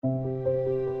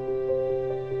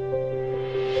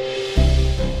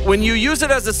When you use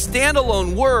it as a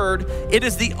standalone word, it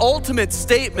is the ultimate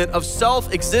statement of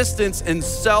self-existence and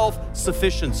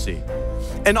self-sufficiency.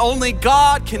 And only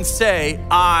God can say,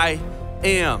 I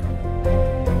am.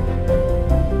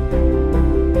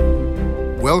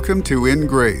 Welcome to In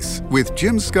Grace with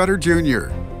Jim Scudder Jr.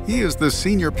 He is the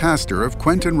senior pastor of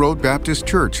Quentin Road Baptist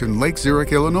Church in Lake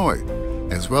Zurich, Illinois,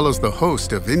 as well as the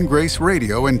host of In Grace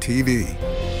Radio and TV.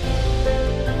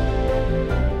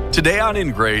 Today on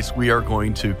In Grace, we are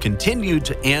going to continue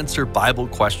to answer Bible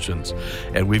questions,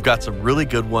 and we've got some really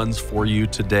good ones for you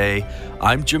today.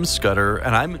 I'm Jim Scudder,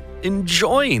 and I'm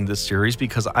enjoying this series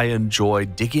because I enjoy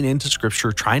digging into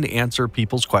Scripture, trying to answer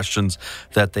people's questions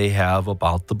that they have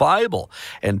about the Bible.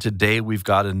 And today we've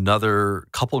got another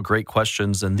couple great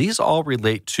questions, and these all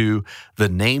relate to the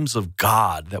names of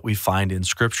God that we find in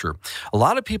Scripture. A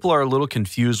lot of people are a little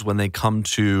confused when they come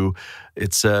to,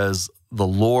 it says, the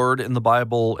Lord in the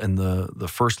Bible, and the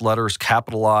first letter is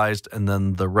capitalized, and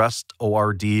then the rest,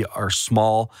 O-R-D, are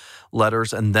small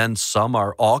letters, and then some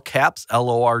are all caps,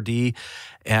 L-O-R-D.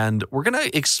 And we're going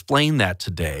to explain that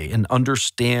today and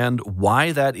understand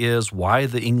why that is, why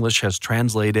the English has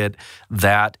translated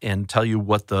that, and tell you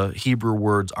what the Hebrew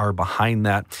words are behind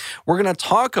that. We're going to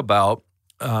talk about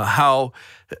how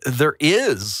there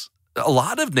is a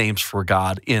lot of names for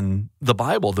God in the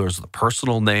Bible. There's the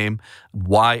personal name,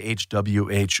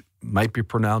 YHWH, might be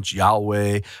pronounced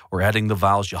Yahweh, or adding the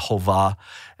vowels, Yehovah.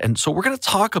 And so we're going to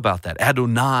talk about that.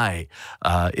 Adonai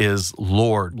is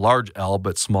Lord, large L,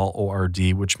 but small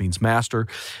O-R-D, which means master.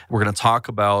 We're going to talk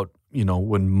about,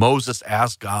 when Moses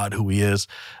asked God who he is,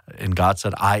 and God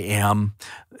said, I am.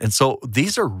 And so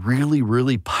these are really,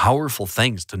 really powerful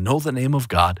things to know the name of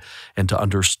God and to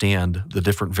understand the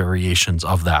different variations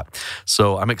of that.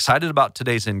 So I'm excited about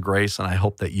today's In Grace, and I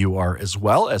hope that you are as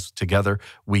well, as together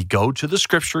we go to the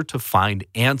Scripture to find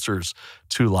answers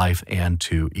to life and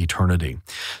to eternity.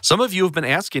 Some of you have been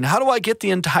asking, how do I get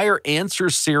the entire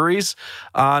Answers series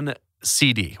on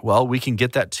CD? Well, we can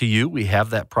get that to you. We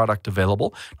have that product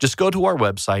available. Just go to our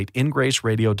website,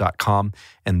 ingraceradio.com,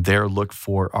 and there look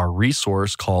for our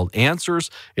resource called Answers.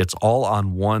 It's all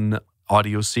on one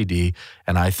audio CD,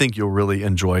 and I think you'll really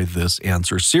enjoy this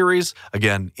answer series.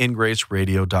 Again,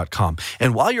 ingraceradio.com.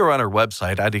 And while you're on our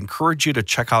website, I'd encourage you to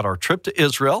check out our trip to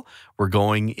Israel. We're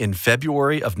going in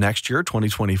February of next year,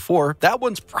 2024. That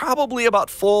one's probably about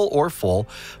full,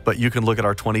 but you can look at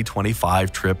our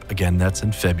 2025 trip. Again, that's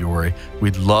in February.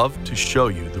 We'd love to show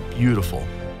you the beautiful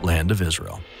land of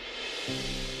Israel.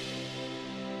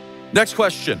 Next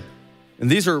question. And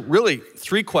these are really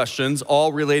three questions,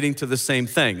 all relating to the same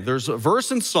thing. There's a verse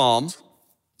in Psalm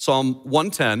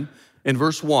 110, in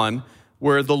verse 1,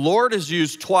 where the Lord is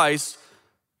used twice,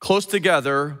 close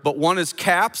together, but one is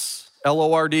caps,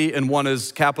 L-O-R-D, and one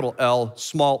is capital L,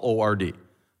 small O-R-D.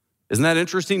 Isn't that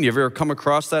interesting? You ever come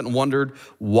across that and wondered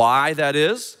why that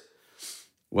is?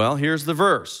 Well, here's the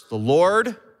verse. The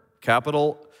Lord,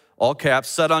 capital, all caps,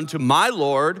 said unto my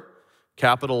Lord,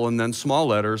 capital and then small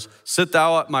letters, sit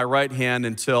thou at my right hand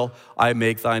until I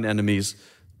make thine enemies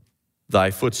thy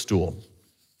footstool.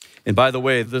 And by the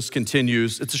way, this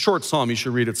continues. It's a short psalm. You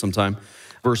should read it sometime.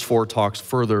 Verse 4 talks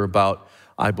further about,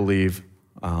 I believe,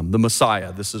 the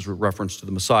Messiah. This is a reference to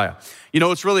the Messiah. You know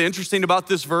what's really interesting about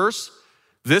this verse?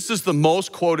 This is the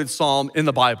most quoted psalm in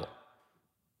the Bible.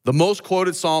 The most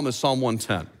quoted psalm is Psalm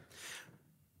 110.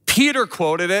 Peter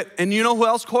quoted it, and you know who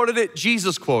else quoted it?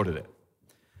 Jesus quoted it.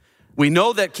 We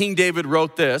know that King David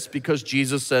wrote this because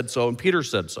Jesus said so and Peter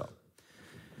said so.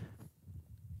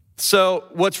 So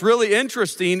what's really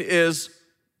interesting is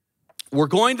we're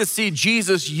going to see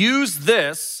Jesus use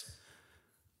this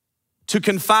to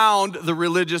confound the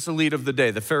religious elite of the day,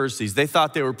 the Pharisees. They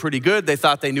thought they were pretty good. They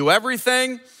thought they knew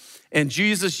everything. And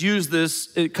Jesus used this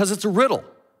because it's a riddle.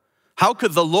 How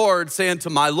could the Lord say unto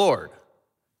my Lord,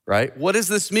 right? What does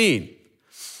this mean?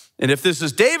 And if this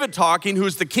is David talking,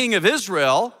 who's the king of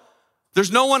Israel, there's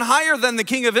no one higher than the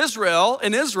king of Israel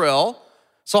in Israel.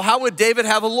 So how would David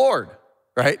have a Lord,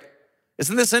 right?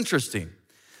 Isn't this interesting?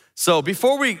 So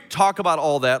before we talk about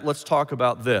all that, let's talk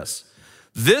about this.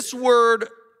 This word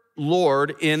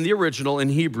Lord in the original in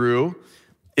Hebrew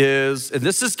is, and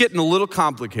this is getting a little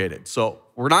complicated. So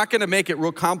we're not going to make it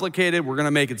real complicated. We're going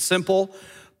to make it simple.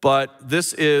 But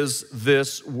this is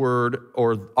this word,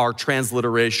 or our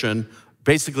transliteration,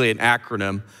 basically an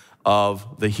acronym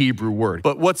of the Hebrew word.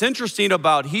 But what's interesting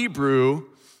about Hebrew,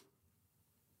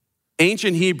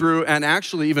 ancient Hebrew, and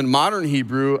actually even modern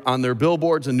Hebrew, on their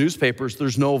billboards and newspapers,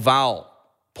 there's no vowel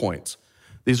points.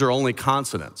 These are only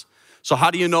consonants. So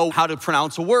how do you know how to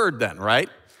pronounce a word then, right?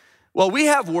 Well, we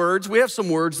have some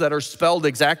words that are spelled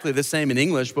exactly the same in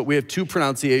English, but we have two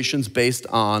pronunciations based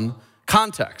on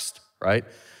context, right?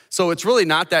 So it's really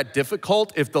not that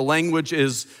difficult if the language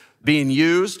is being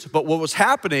used. But what was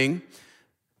happening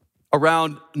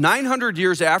around 900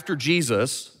 years after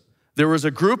Jesus, there was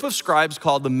a group of scribes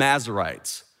called the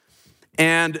Masoretes.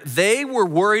 And they were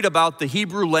worried about the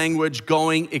Hebrew language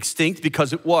going extinct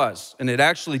because it was, and it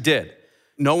actually did.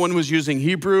 No one was using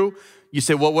Hebrew. You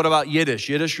say, well, what about Yiddish?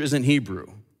 Yiddish isn't Hebrew,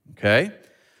 okay?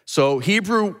 So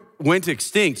Hebrew went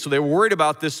extinct, so they were worried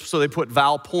about this, so they put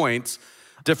vowel points,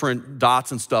 different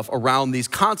dots and stuff around these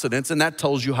consonants, and that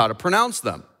tells you how to pronounce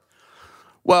them.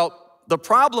 Well, the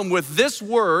problem with this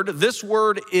word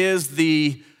is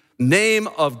the name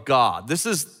of God. This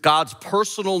is God's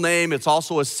personal name. It's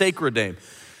also a sacred name.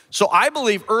 So I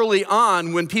believe early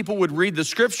on when people would read the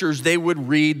scriptures, they would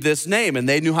read this name and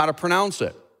they knew how to pronounce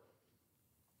it.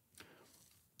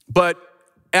 But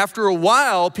after a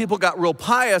while, people got real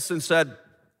pious and said,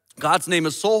 God's name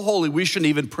is so holy, we shouldn't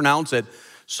even pronounce it.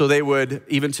 So they would,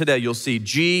 even today, you'll see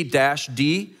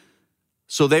G-D.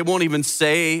 So they won't even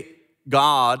say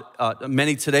God.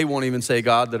 Many today won't even say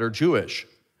God that are Jewish.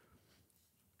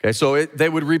 Okay, so they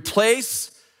would replace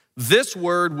this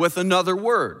word with another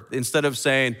word. Instead of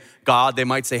saying God, they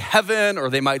might say heaven, or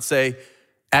they might say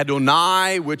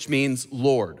Adonai, which means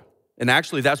Lord. And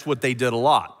actually, that's what they did a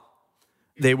lot.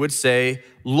 They would say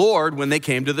Lord when they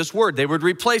came to this word. They would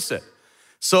replace it.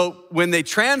 So when they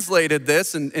translated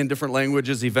this in different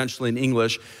languages, eventually in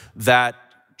English, that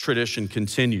tradition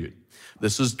continued.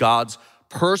 This is God's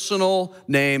personal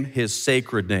name, his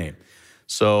sacred name.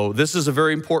 So this is a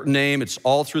very important name. It's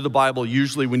all through the Bible.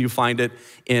 Usually when you find it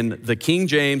in the King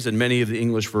James and many of the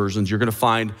English versions, you're going to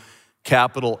find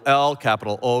capital L,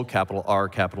 capital O, capital R,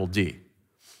 capital D.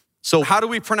 So how do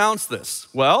we pronounce this?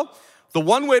 Well, the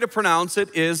one way to pronounce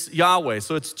it is Yahweh.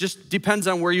 So it just depends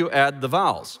on where you add the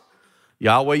vowels.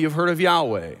 Yahweh, you've heard of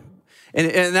Yahweh.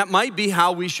 And that might be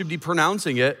how we should be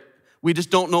pronouncing it. We just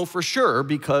don't know for sure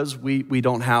because we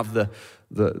don't have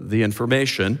the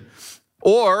information.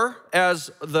 Or,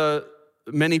 as the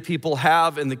many people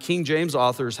have and the King James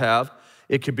authors have,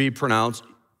 it could be pronounced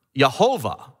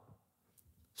Yehovah.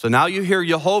 So now you hear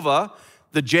Yehovah.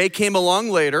 The J came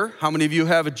along later. How many of you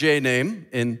have a J name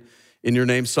in your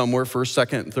name somewhere, first,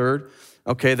 second, and third?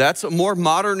 Okay, that's a more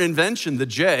modern invention, the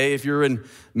J. If you're in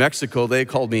Mexico, they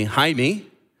called me Jaime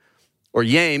or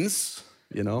James.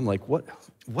 You know, I'm like,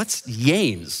 what's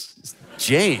James? It's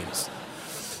James.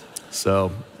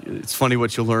 So it's funny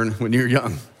what you learn when you're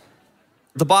young.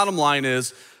 The bottom line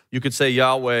is you could say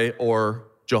Yahweh or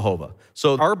Jehovah.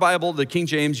 So our Bible, the King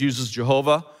James, uses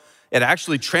Jehovah. It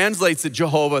actually translates it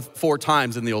Jehovah 4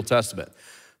 times in the Old Testament.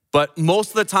 But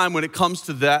most of the time when it comes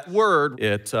to that word,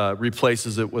 it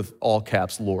replaces it with all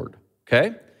caps Lord,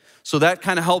 okay? So that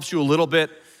kind of helps you a little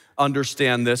bit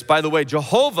understand this. By the way,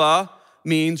 Jehovah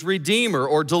means redeemer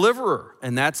or deliverer.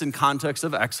 And that's in context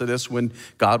of Exodus when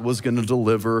God was going to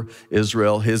deliver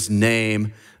Israel. His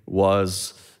name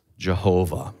was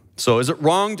Jehovah. So is it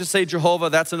wrong to say Jehovah?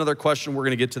 That's another question. We're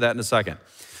going to get to that in a second.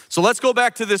 So let's go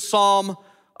back to this Psalm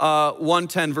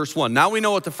 110 verse 1. Now we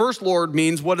know what the first Lord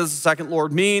means. What does the second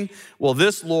Lord mean? Well,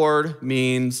 this Lord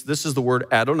means, this is the word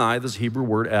Adonai, this Hebrew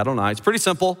word Adonai. It's pretty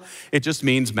simple. It just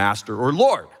means master or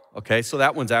Lord. Okay, so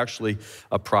that one's actually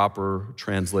a proper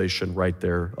translation right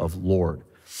there of Lord.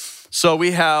 So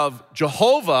we have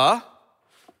Jehovah,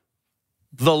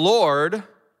 the Lord,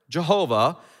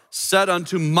 Jehovah, said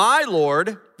unto my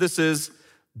Lord, this is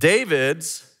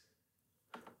David's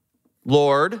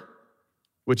Lord,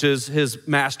 which is his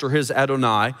master, his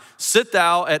Adonai, sit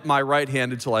thou at my right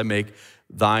hand until I make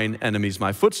thine enemies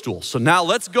my footstool. So now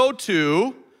let's go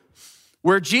to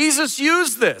where Jesus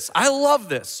used this. I love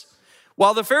this.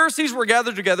 While the Pharisees were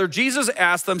gathered together, Jesus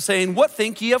asked them, saying, what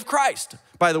think ye of Christ?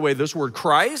 By the way, this word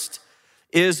Christ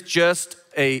is just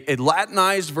a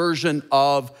Latinized version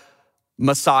of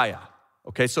Messiah.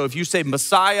 Okay, so if you say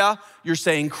Messiah, you're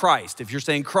saying Christ. If you're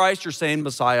saying Christ, you're saying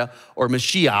Messiah, or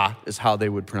Mashiach is how they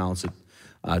would pronounce it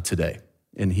today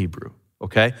in Hebrew.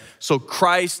 Okay, so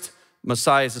Christ,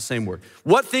 Messiah is the same word.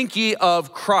 What think ye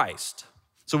of Christ?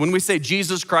 So when we say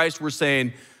Jesus Christ, we're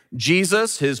saying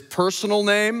Jesus, his personal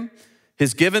name,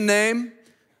 his given name,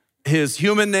 his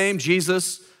human name,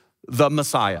 Jesus, the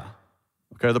Messiah,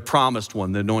 okay, the promised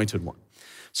one, the anointed one.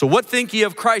 So what think ye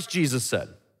of Christ, Jesus said?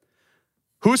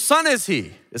 Whose son is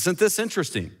he? Isn't this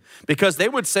interesting? Because they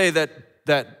would say that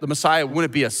the Messiah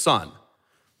wouldn't be a son.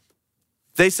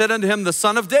 They said unto him, the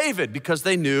son of David, because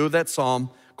they knew that Psalm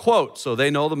quote. So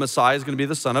they know the Messiah is going to be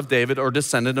the son of David or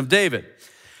descendant of David.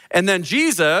 And then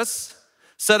Jesus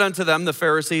said unto them, the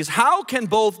Pharisees, how can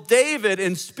both David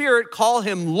in spirit call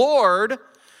him Lord,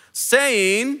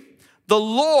 saying, the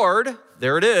Lord,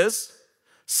 there it is,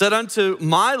 said unto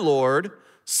my Lord,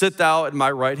 sit thou at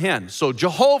my right hand. So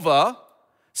Jehovah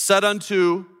said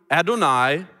unto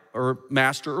Adonai, or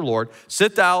master or Lord,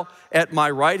 sit thou at my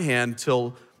right hand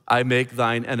till I make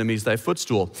thine enemies thy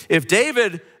footstool. If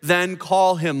David then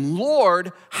call him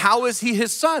Lord, how is he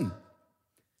his son?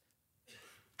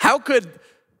 How could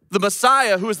the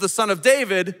Messiah, who is the son of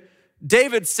David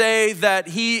say that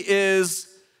he is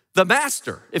the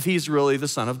master if he's really the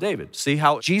son of David? See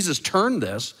how Jesus turned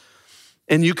this,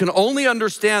 and you can only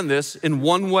understand this in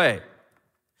one way.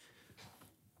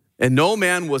 And no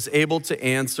man was able to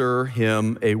answer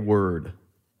him a word.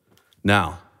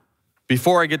 Now,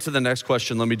 before I get to the next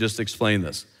question, let me just explain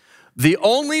this. The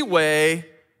only way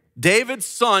David's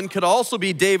son could also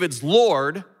be David's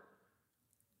Lord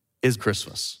is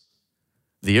Christmas,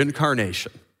 the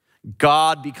incarnation,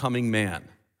 God becoming man.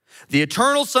 The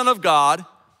eternal Son of God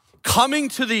coming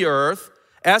to the earth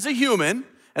as a human.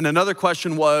 And another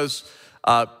question was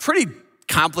pretty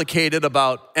complicated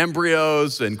about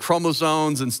embryos and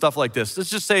chromosomes and stuff like this.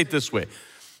 Let's just say it this way.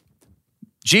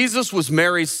 Jesus was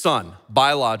Mary's son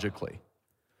biologically,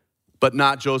 but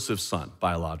not Joseph's son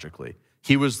biologically.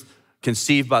 He was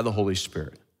conceived by the Holy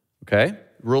Spirit, okay?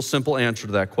 Real simple answer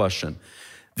to that question.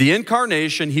 The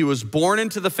incarnation, he was born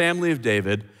into the family of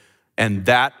David, and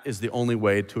that is the only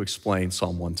way to explain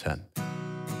Psalm 110.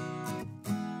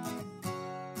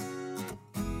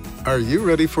 Are you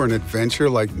ready for an adventure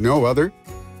like no other?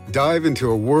 Dive into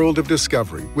a world of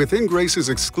discovery within Grace's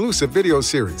exclusive video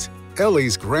series,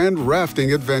 Ellie's Grand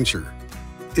Rafting Adventure.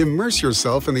 Immerse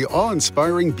yourself in the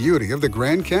awe-inspiring beauty of the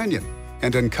Grand Canyon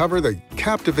and uncover the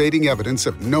captivating evidence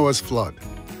of Noah's flood.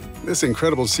 This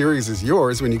incredible series is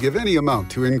yours when you give any amount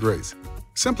to In Grace.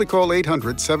 Simply call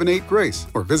 800-78-GRACE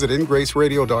or visit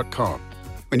ingraceradio.com.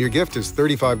 When your gift is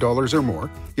 $35 or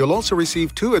more, you'll also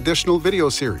receive 2 additional video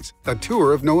series, A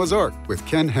Tour of Noah's Ark with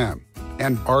Ken Ham,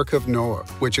 and Ark of Noah,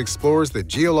 which explores the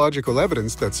geological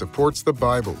evidence that supports the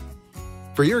Bible.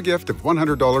 For your gift of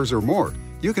 $100 or more,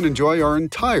 you can enjoy our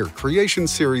entire Creation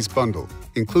Series bundle,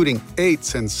 including 8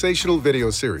 sensational video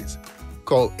series.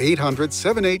 Call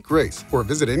 800-78-GRACE or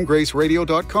visit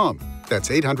ingraceradio.com. That's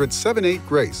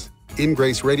 800-78-GRACE,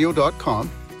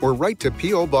 ingraceradio.com, or write to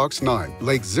P.O. Box 9,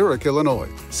 Lake Zurich, Illinois,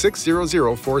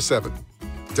 60047.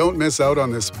 Don't miss out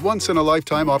on this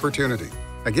once-in-a-lifetime opportunity.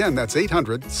 Again, that's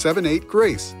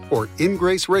 800-78-GRACE or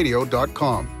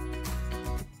ingraceradio.com.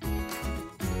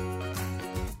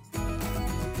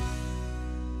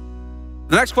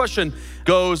 The next question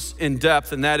goes in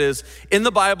depth, and that is, in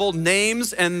the Bible,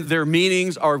 names and their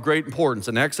meanings are of great importance.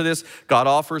 In Exodus, God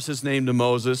offers his name to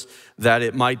Moses that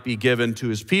it might be given to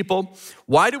his people.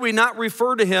 Why do we not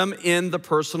refer to him in the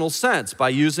personal sense by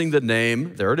using the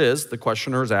name, there it is, the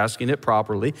questioner is asking it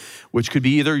properly, which could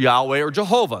be either Yahweh or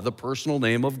Jehovah, the personal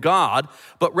name of God,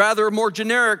 but rather a more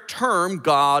generic term,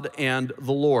 God and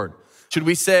the Lord? Should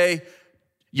we say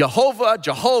Jehovah,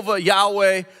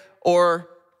 Yahweh, or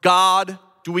God?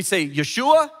 Do we say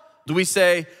Yeshua? Do we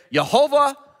say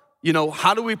Jehovah?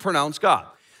 How do we pronounce God?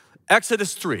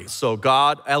 Exodus 3. So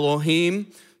God,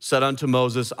 Elohim, said unto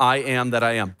Moses, I am that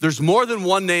I am. There's more than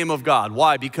one name of God.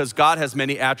 Why? Because God has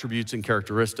many attributes and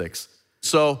characteristics.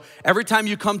 So every time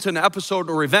you come to an episode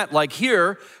or event like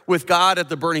here with God at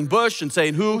the burning bush and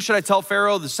saying, who should I tell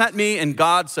Pharaoh that sent me? And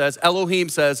God says, Elohim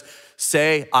says,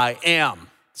 say, I am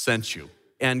sent you.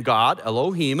 And God,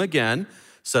 Elohim again,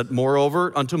 said,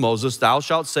 moreover, unto Moses, thou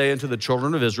shalt say unto the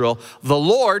children of Israel, the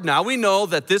Lord, now we know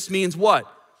that this means what?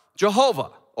 Jehovah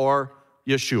or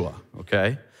Yeshua,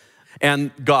 okay?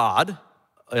 And God,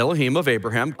 Elohim of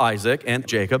Abraham, Isaac, and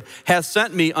Jacob, has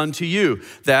sent me unto you,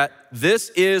 that this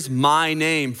is my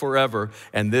name forever,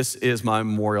 and this is my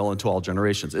memorial unto all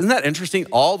generations. Isn't that interesting?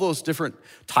 All those different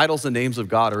titles and names of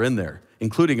God are in there,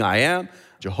 including I am,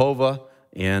 Jehovah,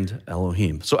 and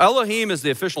Elohim. So Elohim is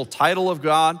the official title of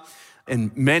God.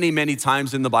 And many, many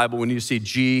times in the Bible, when you see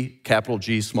G, capital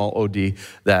G, small O-D,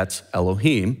 that's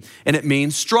Elohim. And it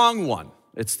means strong one.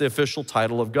 It's the official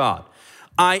title of God.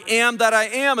 I am that I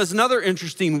am is another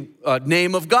interesting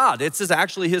name of God. It's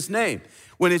actually his name.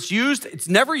 When it's used, it's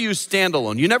never used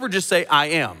standalone. You never just say I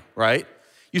am, right?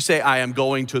 You say I am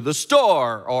going to the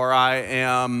store or I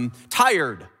am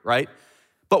tired, right?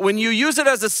 But when you use it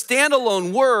as a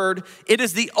standalone word, it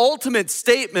is the ultimate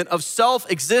statement of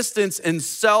self-existence and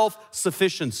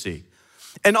self-sufficiency.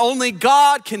 And only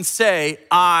God can say,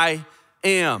 I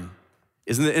am.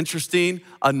 Isn't it interesting?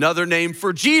 Another name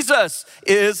for Jesus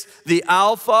is the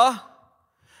Alpha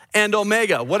and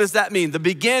Omega. What does that mean? The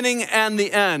beginning and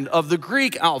the end of the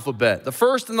Greek alphabet, the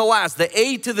first and the last, the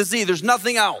A to the Z. There's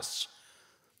nothing else.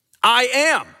 I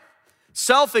am.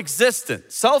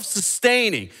 self-existent,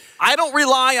 self-sustaining. I don't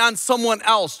rely on someone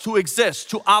else to exist,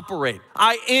 to operate.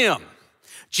 I am.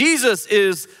 Jesus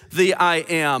is the I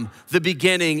am, the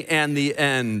beginning and the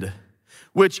end,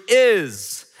 which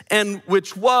is and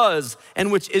which was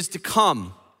and which is to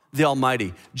come, the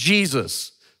Almighty.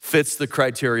 Jesus fits the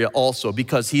criteria also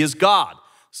because he is God.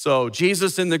 So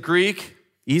Jesus in the Greek,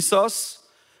 Isos.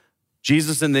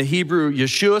 Jesus in the Hebrew,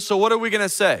 Yeshua. So what are we going to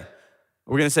say?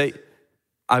 We're going to say,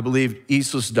 I believe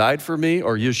Isus died for me,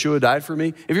 or Yeshua died for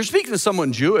me. If you're speaking to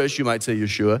someone Jewish, you might say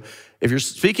Yeshua. If you're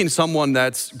speaking to someone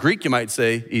that's Greek, you might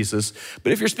say Isus.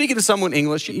 But if you're speaking to someone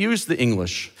English, use the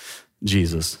English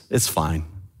Jesus. It's fine.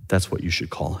 That's what you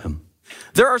should call him.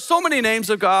 There are so many names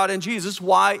of God and Jesus.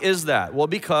 Why is that? Well,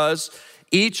 because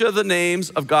each of the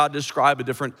names of God describe a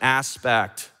different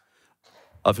aspect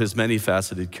of his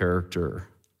many-faceted character.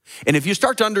 And if you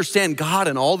start to understand God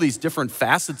and all these different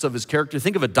facets of his character,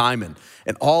 think of a diamond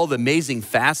and all the amazing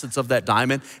facets of that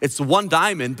diamond. It's the one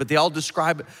diamond, but they all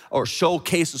describe or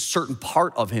showcase a certain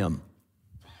part of him.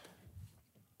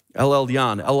 El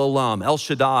Elyon, El Olam, El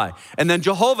Shaddai. And then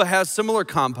Jehovah has similar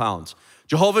compounds.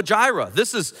 Jehovah Jireh.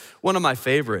 This is one of my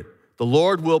favorite. The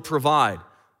Lord will provide.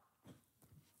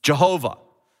 Jehovah,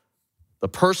 the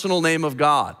personal name of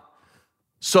God.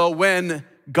 So when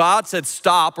God said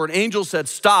stop, or an angel said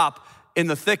stop, in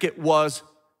the thicket was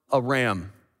a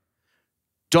ram.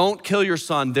 Don't kill your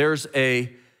son. There's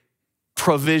a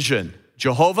provision.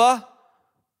 Jehovah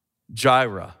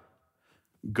Jireh.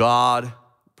 God,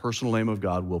 personal name of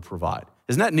God, will provide.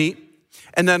 Isn't that neat?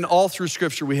 And then all through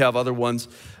Scripture, we have other ones.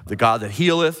 The God that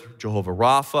healeth, Jehovah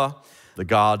Rapha. The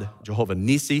God, Jehovah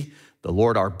Nissi. The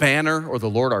Lord our banner, or the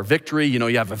Lord our victory. You know,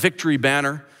 you have a victory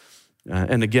banner.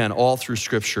 And again, all through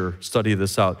Scripture, study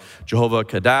this out. Jehovah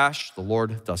Kadash, the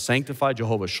Lord does sanctify.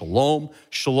 Jehovah Shalom.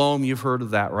 Shalom, you've heard of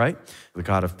that, right? The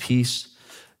God of peace.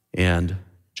 And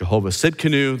Jehovah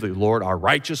Sidkenu, the Lord our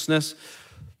righteousness.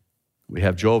 We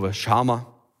have Jehovah Shammah,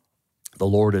 the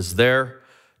Lord is there.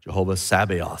 Jehovah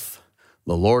Sabaoth,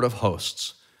 the Lord of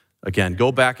hosts. Again,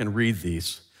 go back and read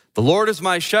these. The Lord is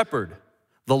my shepherd.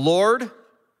 The Lord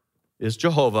is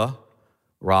Jehovah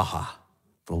Raha.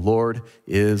 The Lord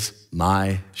is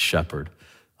my shepherd.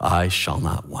 I shall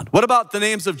not want. What about the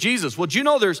names of Jesus? Well, do you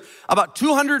know there's about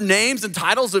 200 names and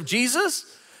titles of Jesus?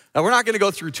 Now, we're not going to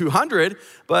go through 200,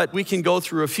 but we can go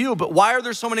through a few. But why are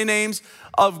there so many names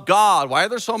of God? Why are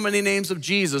there so many names of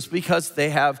Jesus? Because they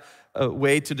have a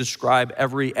way to describe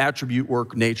every attribute,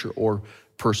 work, nature, or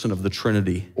person of the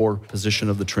Trinity, or position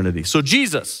of the Trinity. So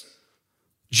Jesus,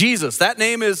 that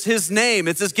name is his name.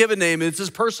 It's his given name. It's his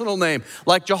personal name.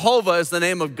 Like Jehovah is the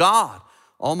name of God,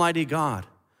 Almighty God,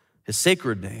 his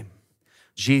sacred name.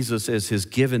 Jesus is his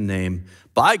given name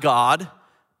by God.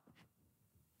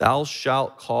 Thou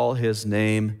shalt call his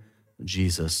name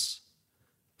Jesus,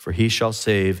 for he shall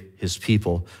save his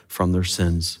people from their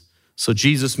sins. So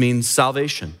Jesus means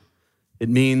salvation. It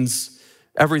means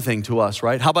everything to us,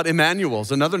 right? How about Emmanuel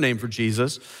is another name for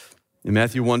Jesus. In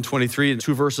Matthew 1:23,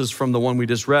 2 verses from the one we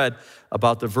just read,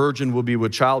 about the virgin will be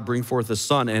with child, bring forth a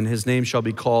son, and his name shall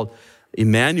be called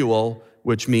Emmanuel,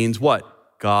 which means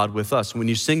what? God with us. When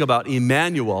you sing about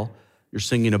Emmanuel, you're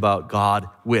singing about God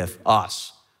with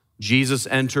us. Jesus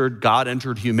entered, God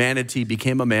entered humanity,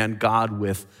 became a man, God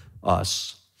with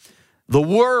us. The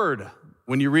Word,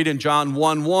 when you read in John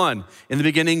 1:1, in the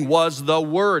beginning was the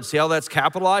Word. See how that's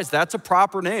capitalized? That's a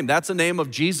proper name. That's a name of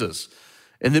Jesus.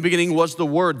 In the beginning was the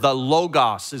Word. The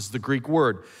Logos is the Greek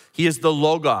word. He is the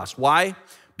Logos. Why?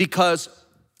 Because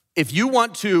if you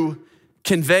want to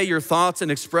convey your thoughts and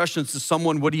expressions to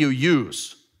someone, what do you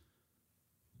use?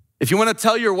 If you want to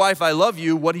tell your wife, I love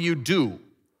you, what do?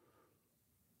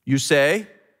 You say,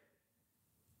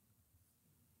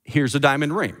 here's a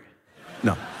diamond ring.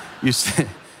 No, you say,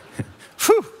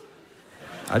 whew,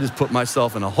 I just put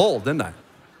myself in a hole, didn't I?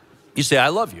 You say, I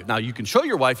love you. Now, you can show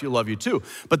your wife you love you too,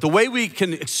 but the way we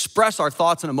can express our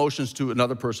thoughts and emotions to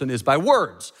another person is by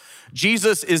words.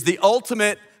 Jesus is the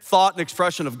ultimate thought and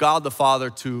expression of God the Father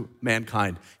to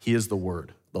mankind. He is the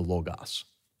Word, the Logos.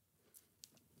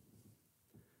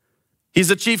 He's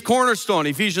the chief cornerstone,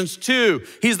 Ephesians 2.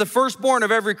 He's the firstborn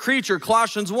of every creature,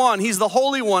 Colossians 1. He's the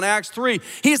Holy One, Acts 3.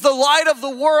 He's the light of the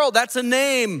world. That's a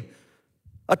name,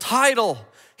 a title.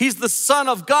 He's the Son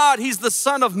of God. He's the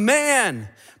Son of Man.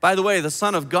 By the way, the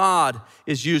Son of God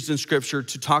is used in Scripture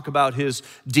to talk about his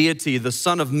deity. The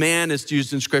Son of Man is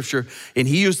used in Scripture, and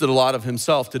he used it a lot of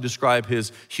himself to describe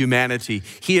his humanity.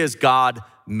 He is God,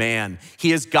 man.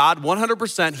 He is God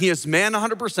 100%. He is man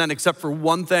 100%, except for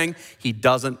one thing. He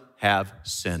doesn't have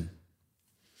sin.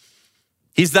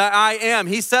 He's the I am.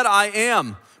 He said I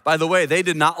am. By the way, they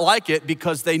did not like it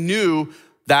because they knew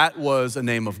That was a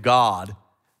name of God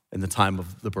in the time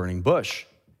of the burning bush.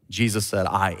 Jesus said,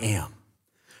 I am.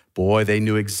 Boy, they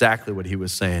knew exactly what he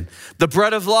was saying. The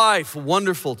bread of life,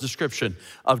 wonderful description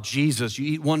of Jesus.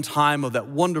 You eat one time of that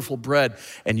wonderful bread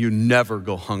and you never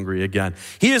go hungry again.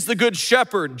 He is the good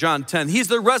shepherd, John 10. He's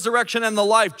the resurrection and the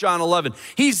life, John 11.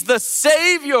 He's the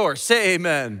Savior, say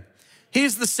amen.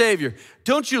 He's the Savior.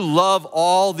 Don't you love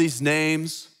all these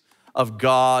names of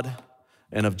God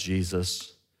and of Jesus?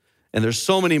 And there's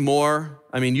so many more.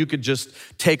 I mean, you could just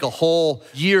take a whole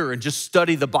year and just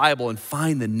study the Bible and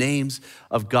find the names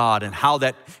of God and how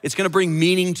that it's going to bring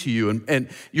meaning to you. And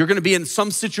you're going to be in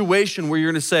some situation where you're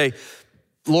going to say,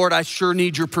 Lord, I sure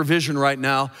need your provision right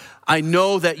now. I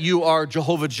know that you are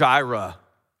Jehovah Jireh.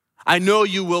 I know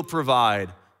you will provide.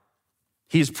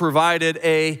 He's provided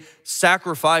a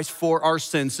sacrifice for our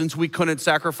sins. Since we couldn't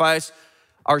sacrifice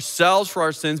ourselves for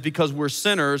our sins because we're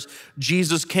sinners,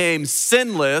 Jesus came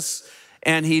sinless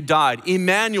and he died.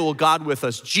 Emmanuel, God with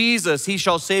us. Jesus, he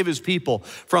shall save his people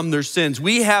from their sins.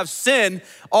 We have sin.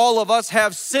 All of us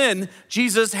have sin.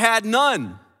 Jesus had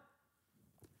none.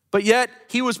 But yet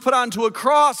he was put onto a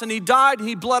cross and he died,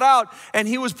 he bled out, and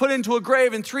he was put into a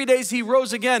grave. In 3 days he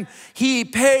rose again. He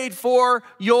paid for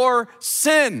your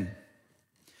sin.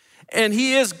 And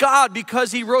he is God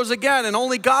because he rose again, and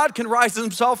only God can rise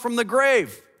himself from the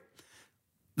grave.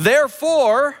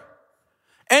 Therefore,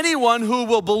 anyone who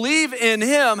will believe in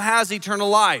him has eternal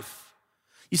life.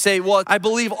 You say, well, I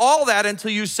believe all that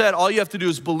until you said all you have to do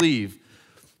is believe.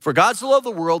 For God so loved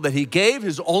the world that he gave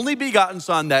his only begotten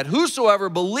Son, that whosoever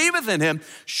believeth in him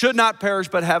should not perish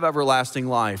but have everlasting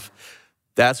life.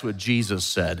 That's what Jesus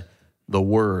said, the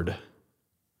Word.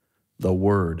 The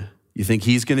Word. You think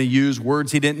he's going to use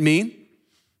words he didn't mean?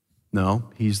 No,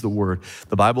 he's the Word.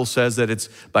 The Bible says that it's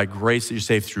by grace that you're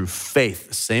saved through faith.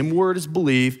 The same word as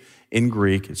believe in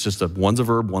Greek. It's just one's a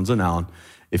verb, one's a noun.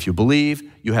 If you believe,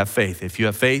 you have faith. If you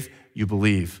have faith, you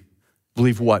believe.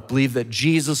 Believe what? Believe that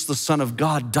Jesus, the Son of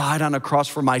God, died on a cross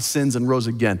for my sins and rose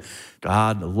again.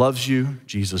 God loves you.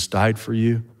 Jesus died for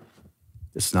you.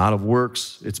 It's not of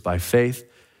works. It's by faith.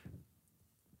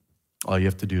 All you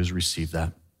have to do is receive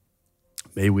that.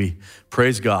 May we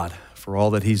praise God for all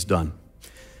that he's done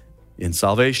in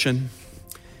salvation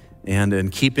and in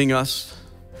keeping us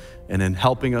and in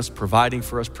helping us, providing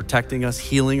for us, protecting us,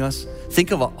 healing us.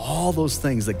 Think of all those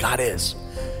things that God is.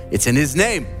 It's in his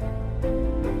name.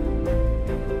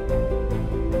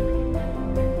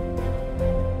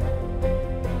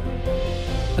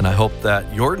 And I hope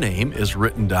that your name is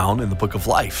written down in the book of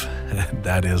life.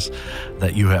 That is,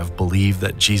 that you have believed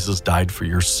that Jesus died for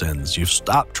your sins. You've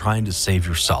stopped trying to save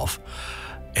yourself.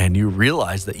 And you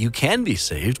realize that you can be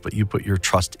saved, but you put your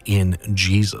trust in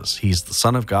Jesus. He's the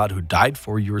Son of God who died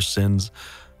for your sins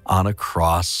on a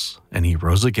cross. And he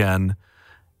rose again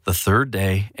the third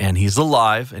day. And he's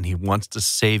alive and he wants to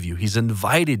save you. He's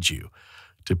invited you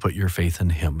to put your faith in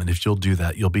him. And if you'll do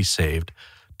that, you'll be saved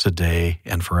today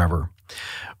and forever.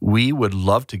 We would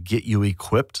love to get you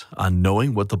equipped on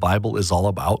knowing what the Bible is all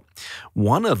about.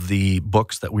 One of the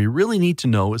books that we really need to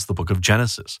know is the book of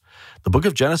Genesis. The book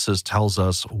of Genesis tells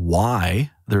us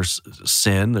why there's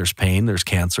sin, there's pain, there's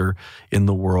cancer in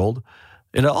the world.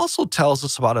 It also tells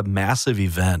us about a massive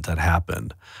event that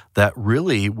happened that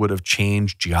really would have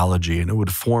changed geology, and it would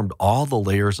have formed all the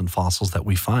layers and fossils that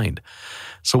we find.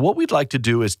 So what we'd like to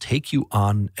do is take you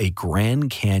on a Grand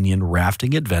Canyon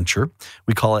rafting adventure.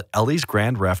 We call it Ellie's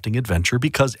Grand Rafting Adventure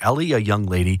because Ellie, a young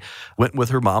lady, went with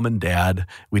her mom and dad.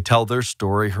 We tell their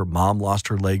story. Her mom lost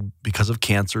her leg because of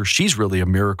cancer. She's really a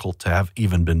miracle to have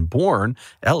even been born,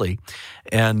 Ellie.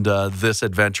 And this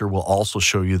adventure will also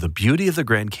show you the beauty of the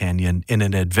Grand Canyon in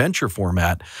an adventure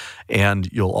format. And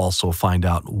you'll also find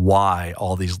out why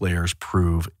all these layers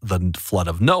prove the flood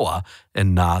of Noah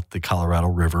and not the Colorado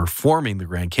River forming the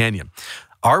Grand Canyon.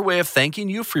 Our way of thanking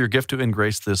you for your gift to In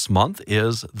Grace this month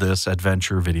is this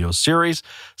adventure video series.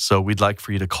 So we'd like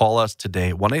for you to call us today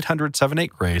at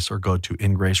 1-800-78-GRACE or go to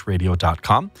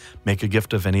ingraceradio.com, make a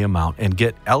gift of any amount, and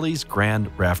get Ellie's Grand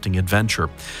Rafting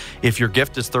Adventure. If your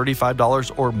gift is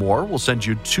 $35 or more, we'll send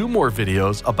you 2 more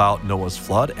videos about Noah's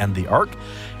flood and the ark.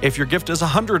 If your gift is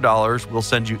 $100, we'll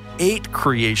send you 8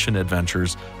 creation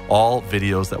adventures, all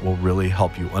videos that will really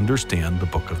help you understand the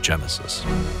book of Genesis.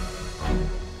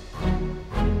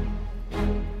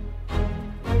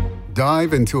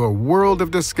 Dive into a world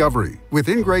of discovery with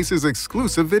In Grace's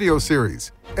exclusive video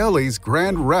series, Ellie's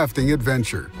Grand Rafting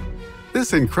Adventure.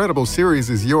 This incredible series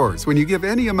is yours when you give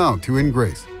any amount to In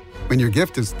Grace. When your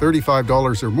gift is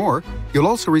 $35 or more, you'll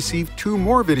also receive 2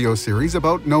 more video series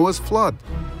about Noah's flood,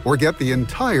 or get the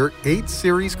entire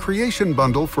 8-series creation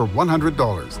bundle for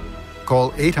 $100.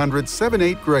 Call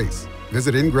 800-78-GRACE.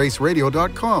 Visit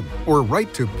ingraceradio.com or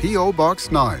write to P.O.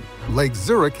 Box 9, Lake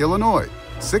Zurich, Illinois,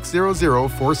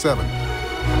 60047.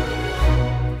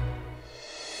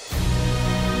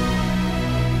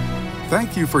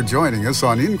 Thank you for joining us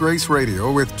on In Grace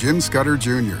Radio with Jim Scudder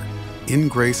Jr. In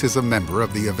Grace is a member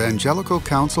of the Evangelical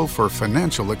Council for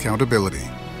Financial Accountability.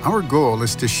 Our goal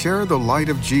is to share the light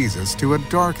of Jesus to a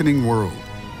darkening world,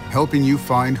 helping you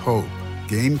find hope,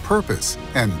 gain purpose,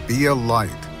 and be a light.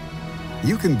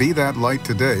 You can be that light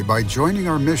today by joining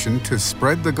our mission to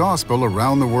spread the gospel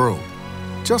around the world.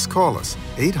 Just call us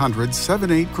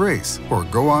 800-78-GRACE or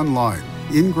go online,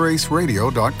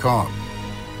 ingraceradio.com.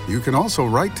 You can also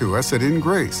write to us at In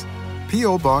Grace,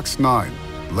 P.O. Box 9,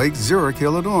 Lake Zurich,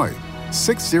 Illinois,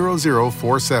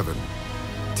 60047.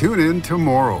 Tune in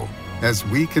tomorrow as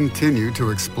we continue to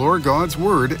explore God's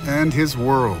Word and His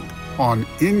world on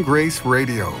In Grace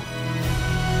Radio.